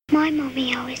My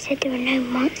mommy always said there were no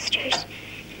monsters,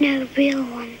 no real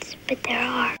ones, but there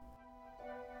are.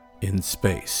 In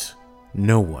space,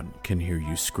 no one can hear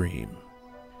you scream.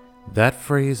 That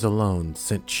phrase alone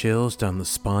sent chills down the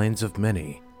spines of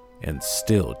many and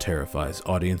still terrifies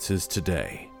audiences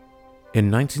today.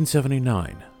 In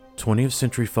 1979, 20th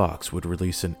Century Fox would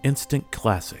release an instant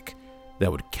classic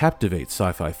that would captivate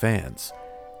sci-fi fans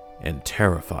and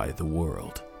terrify the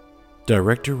world.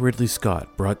 Director Ridley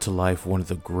Scott brought to life one of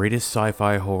the greatest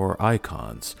sci-fi horror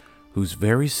icons whose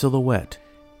very silhouette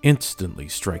instantly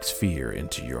strikes fear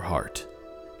into your heart.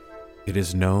 It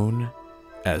is known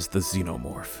as the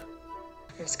Xenomorph.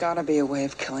 There's gotta be a way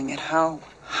of killing it. How?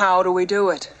 How do we do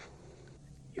it?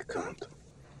 You can't.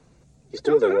 You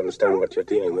still don't understand what you're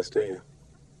dealing with, do you?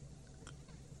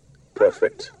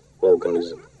 Perfect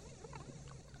organism.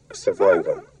 A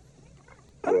survivor.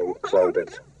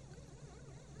 Unclouded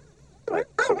by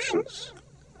conscience,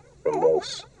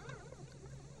 remorse,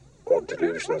 or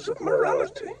delusions of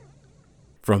morality.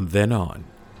 From then on,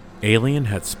 Alien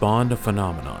had spawned a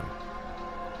phenomenon.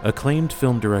 Acclaimed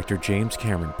film director James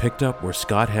Cameron picked up where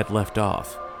Scott had left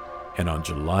off, and on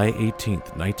July 18,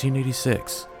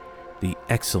 1986, the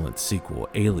excellent sequel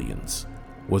Aliens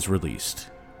was released.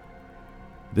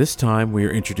 This time we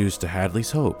are introduced to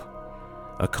Hadley's Hope,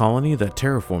 a colony that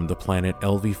terraformed the planet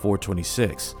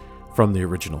LV-426 from the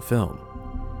original film.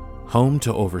 Home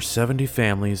to over 70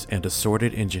 families and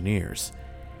assorted engineers,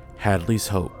 Hadley's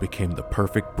Hope became the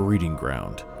perfect breeding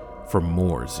ground for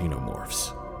more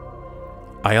xenomorphs.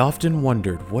 I often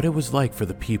wondered what it was like for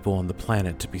the people on the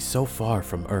planet to be so far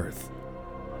from Earth.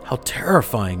 How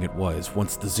terrifying it was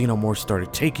once the xenomorphs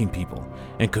started taking people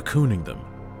and cocooning them.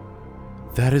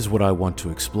 That is what I want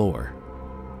to explore,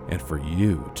 and for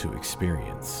you to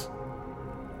experience.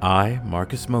 I,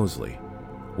 Marcus Mosley,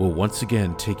 will once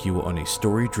again take you on a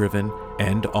story-driven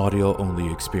and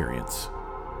audio-only experience.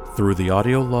 Through the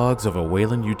audio logs of a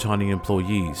Weyland Yutani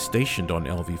employee stationed on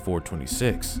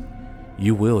LV-426,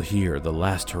 you will hear the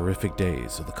last horrific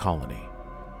days of the colony.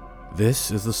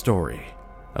 This is the story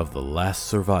of the last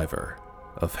survivor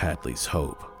of Hadley's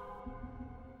Hope.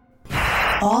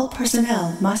 All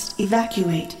personnel must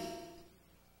evacuate